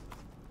flowers.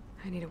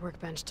 I need a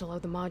workbench to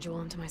load the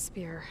module into my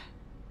spear.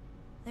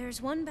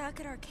 There's one back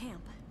at our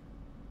camp.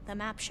 The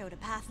map showed a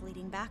path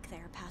leading back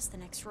there past the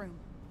next room.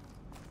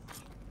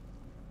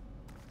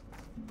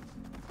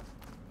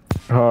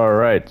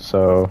 Alright,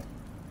 so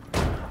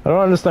I don't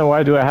understand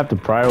why do I have to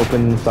pry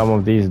open some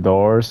of these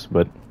doors,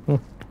 but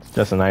it's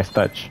just a nice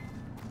touch.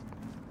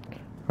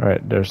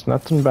 Alright, there's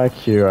nothing back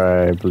here,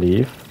 I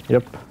believe.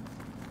 Yep.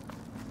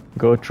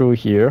 Go through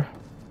here.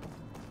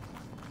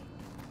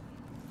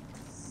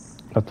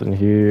 Nothing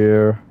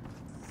here.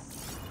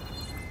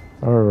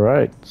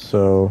 Alright,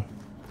 so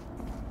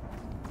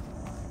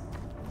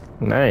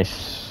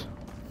nice.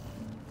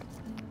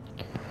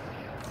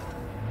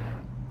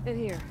 In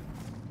here.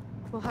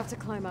 We'll have to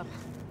climb up.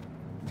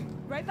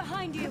 Right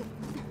behind you.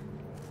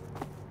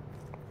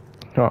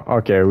 Oh,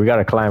 okay, we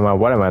gotta climb up.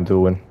 What am I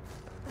doing?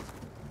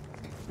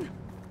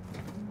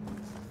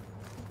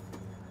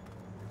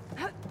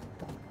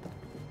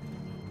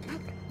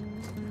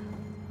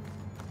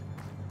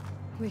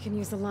 We can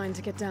use the line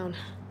to get down.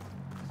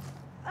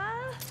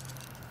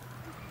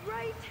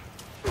 Right.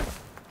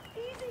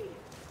 Easy.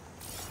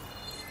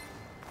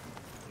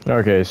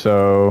 Okay,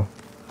 so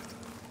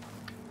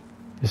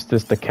is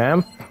this the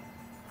camp?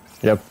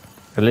 Yep,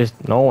 at least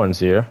no one's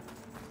here.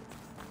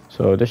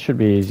 So this should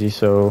be easy,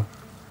 so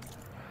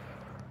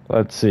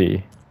let's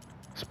see.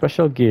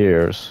 Special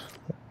gears.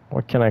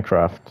 What can I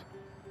craft?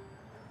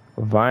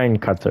 Vine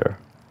cutter.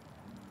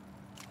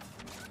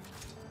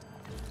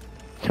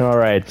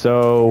 Alright,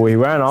 so we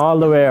ran all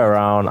the way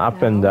around,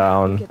 up and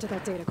down,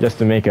 just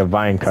to make a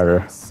vine cutter.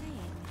 I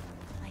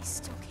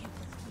still can't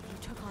believe you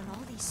took on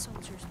all these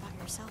soldiers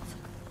by yourself.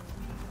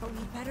 But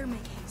we'd better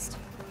make haste.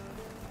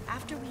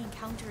 After we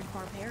encountered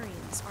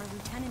barbarians, our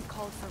lieutenant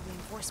called for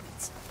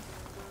reinforcements.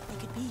 They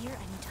could be here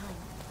any time.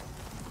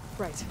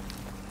 Right.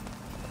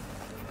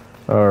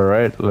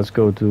 Alright, let's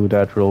go do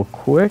that real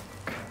quick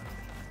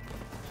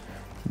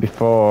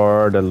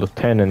before the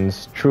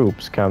lieutenant's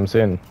troops comes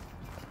in.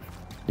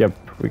 Yep,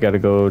 we gotta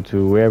go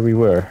to where we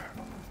were.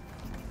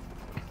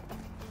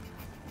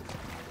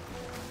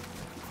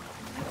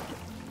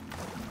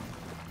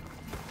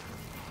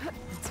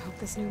 Let's hope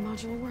this new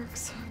module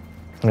works.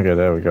 Okay,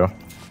 there we go.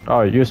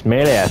 Oh, use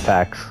melee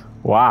attacks.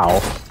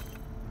 Wow.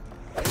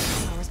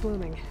 Power's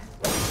blooming.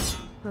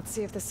 Let's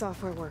see if the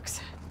software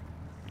works.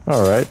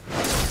 Alright.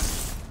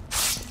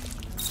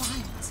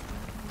 Violence.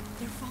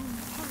 They're falling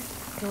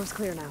apart. Door's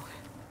clear now.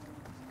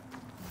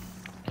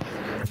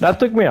 That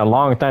took me a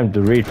long time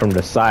to read from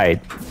the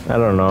side. I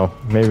don't know.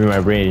 Maybe my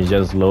brain is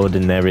just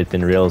loading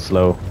everything real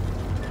slow.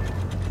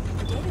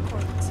 The data core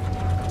looks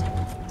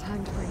intact.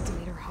 Time to bring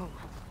Demeter home.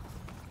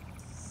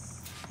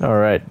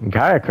 Alright,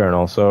 Gaia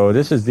kernel. So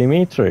this is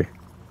Demeter.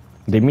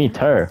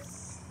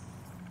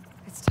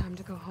 It's time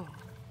to go home.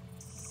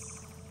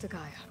 To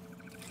Gaia.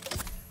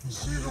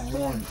 See the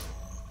one.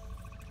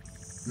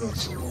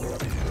 That's a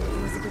lot.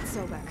 Elizabeth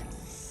Sobek.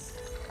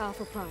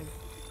 Alpha Prime.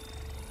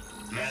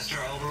 Master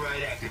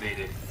override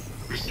activated.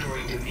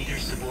 Restoring Demeter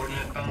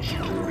subordinate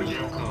function to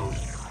original code.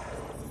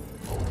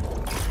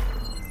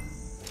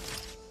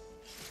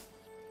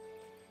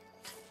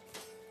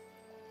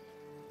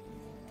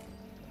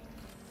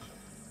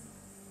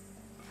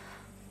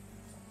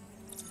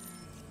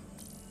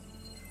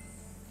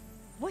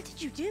 What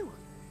did you do?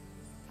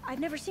 I've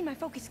never seen my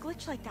focus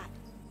glitch like that.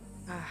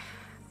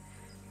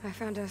 I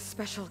found a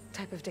special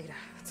type of data.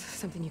 It's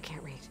something you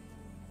can't read.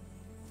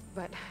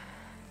 But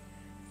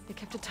they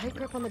kept a tight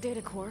grip on the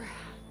data core.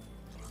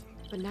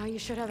 But now you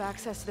should have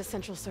access to the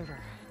central server.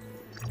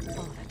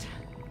 All of it.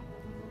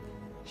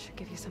 Should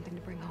give you something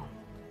to bring home.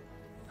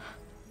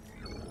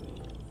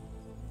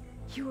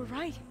 You were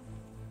right.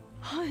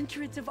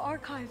 Hundreds of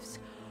archives.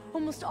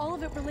 Almost all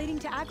of it relating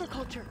to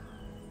agriculture.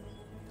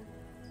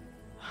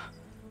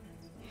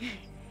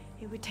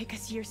 It would take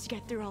us years to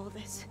get through all of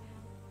this.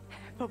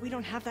 But we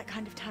don't have that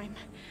kind of time.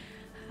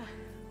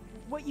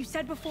 What you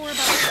said before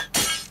about...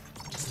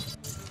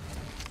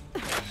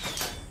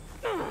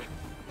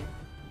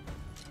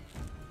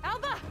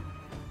 Alba!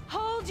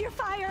 Hold your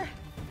fire!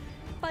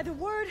 By the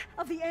word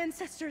of the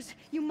ancestors,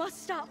 you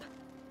must stop.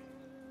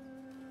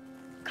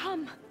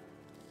 Come.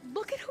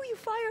 Look at who you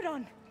fired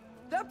on.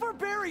 That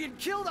barbarian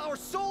killed our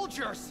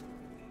soldiers!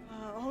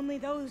 Only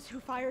those who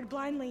fired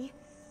blindly.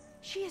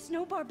 She is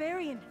no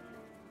barbarian.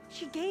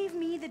 She gave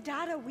me the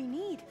data we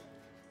need.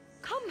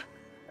 Come,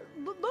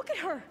 look at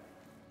her.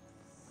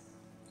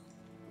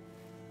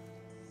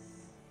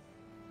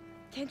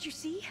 Can't you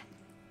see?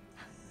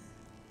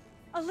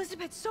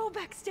 Elizabeth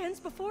Sobek stands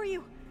before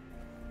you.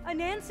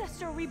 An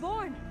ancestor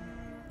reborn.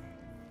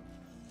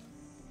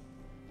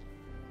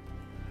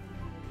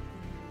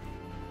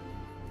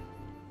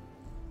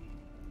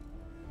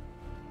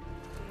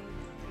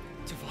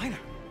 Diviner.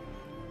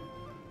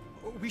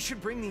 We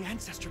should bring the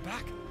ancestor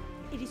back.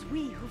 It is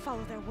we who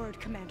follow their word,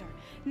 Commander,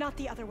 not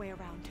the other way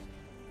around.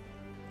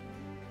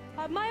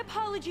 My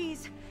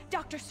apologies,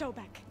 Dr.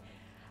 Sobek.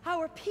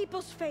 Our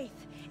people's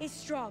faith is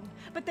strong,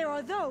 but there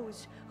are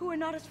those who are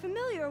not as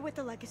familiar with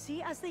the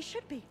legacy as they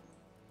should be.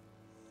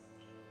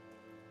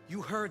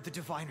 You heard the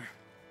diviner.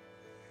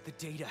 The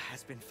data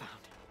has been found.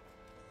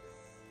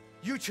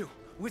 You two,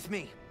 with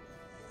me.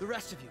 The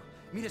rest of you,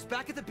 meet us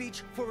back at the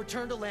beach for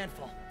return to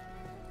landfall.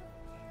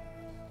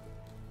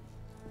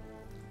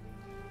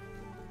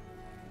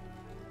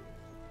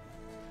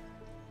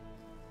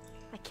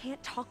 I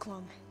can't talk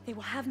long. They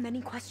will have many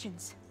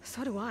questions.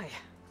 So do I.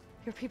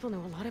 Your people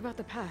know a lot about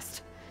the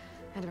past.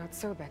 And about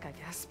Sobek, I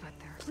guess, but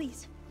they're...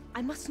 Please,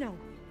 I must know.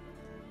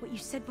 What you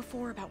said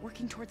before about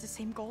working towards the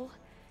same goal,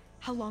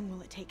 how long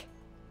will it take?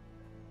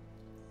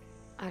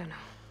 I don't know.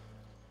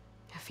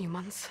 A few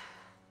months?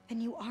 Then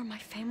you are my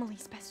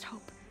family's best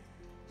hope.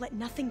 Let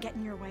nothing get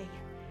in your way.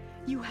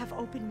 You have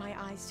opened my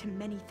eyes to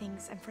many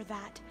things, and for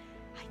that,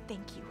 I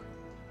thank you.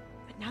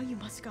 But now you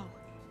must go.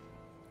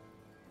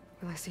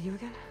 Will I see you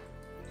again?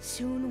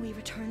 Soon we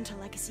return to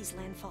Legacy's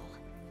landfall.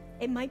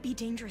 It might be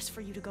dangerous for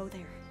you to go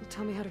there.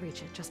 Tell me how to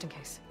reach it, just in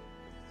case.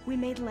 We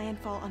made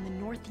landfall on the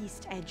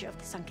northeast edge of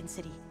the sunken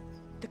city.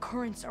 The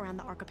currents around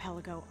the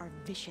archipelago are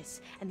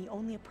vicious, and the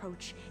only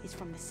approach is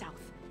from the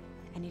south.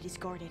 And it is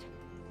guarded.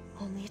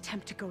 Only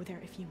attempt to go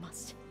there if you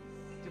must.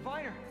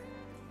 Diviner!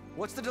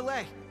 What's the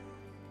delay?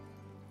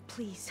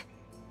 Please,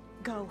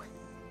 go.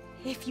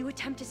 If you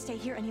attempt to stay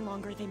here any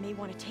longer, they may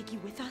want to take you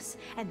with us,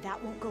 and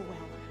that won't go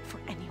well for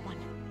anyone.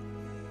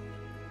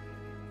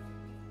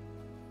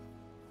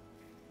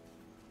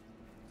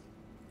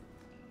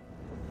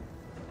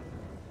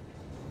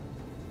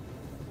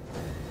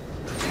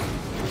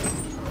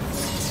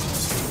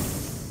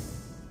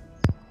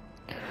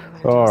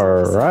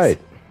 Alright.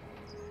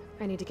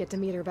 I need to get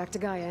Demeter back to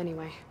Gaia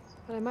anyway.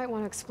 But I might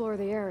want to explore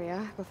the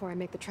area before I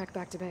make the trek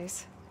back to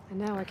base. And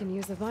now I can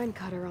use the vine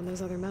cutter on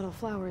those other metal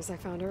flowers I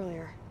found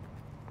earlier.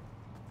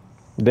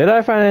 Did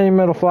I find any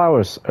metal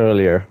flowers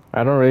earlier?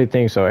 I don't really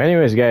think so.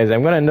 Anyways, guys,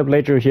 I'm gonna end the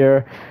playthrough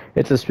here.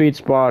 It's a sweet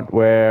spot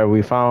where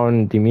we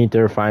found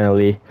Demeter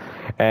finally.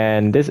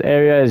 And this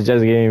area is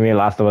just giving me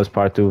Last of Us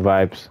Part 2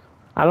 vibes.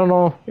 I don't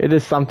know. It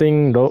is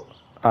something though.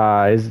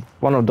 It's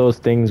one of those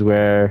things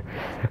where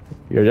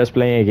you're just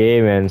playing a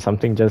game and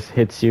something just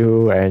hits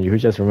you and you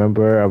just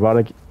remember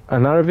about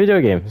another video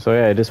game. So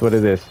yeah, it is what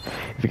it is.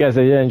 If you guys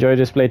did enjoy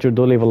this playthrough,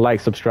 do leave a like,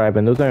 subscribe,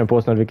 and do turn on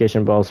post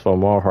notification bells for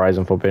more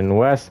Horizon Forbidden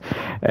West.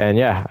 And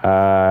yeah,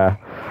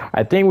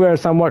 I think we're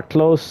somewhat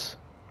close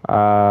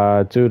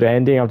to the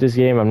ending of this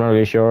game. I'm not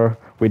really sure.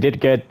 We did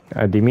get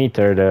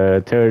Demeter,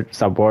 the third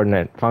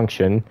subordinate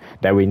function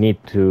that we need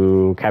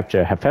to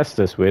capture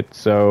Hephaestus with.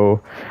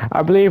 So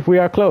I believe we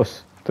are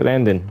close to the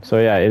ending. So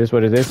yeah, it is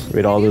what it is.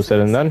 With all those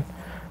said and done,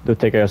 do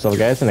take care of yourself,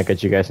 guys, and I'll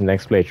catch you guys in the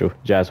next playthrough.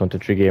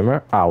 Jazz123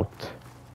 Gamer out.